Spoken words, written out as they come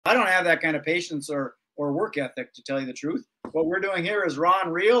I don't have that kind of patience or work ethic, to tell you the truth. What we're doing here is raw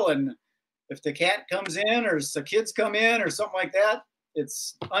and real. And if the cat comes in or the kids come in or something like that,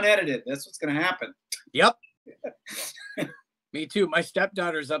 it's unedited. That's what's going to happen. Yep. Me too. My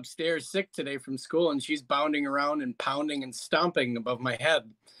stepdaughter's upstairs sick today from school, and she's bounding around and pounding and stomping above my head.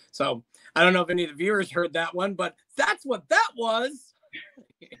 So I don't know if any of the viewers heard that one, but that's what that was.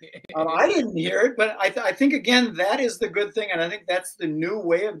 I didn't hear it, but I think, again, that is the good thing. And I think that's the new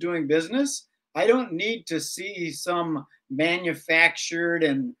way of doing business. I don't need to see some manufactured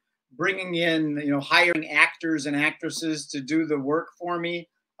and bringing in, hiring actors and actresses to do the work for me.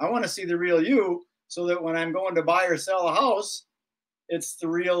 I want to see the real you, so that when I'm going to buy or sell a house, it's the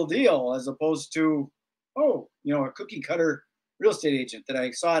real deal, as opposed to, a cookie cutter real estate agent that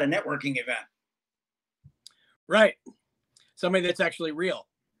I saw at a networking event. Right. Somebody that's actually real.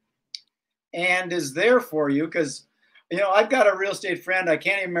 And is there for you, because, I've got a real estate friend. I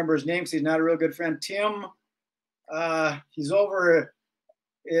can't even remember his name because he's not a real good friend. Tim, he's over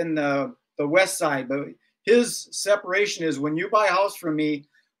in the west side, but his separation is, when you buy a house from me,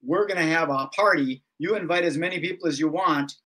 we're going to have a party. You invite as many people as you want.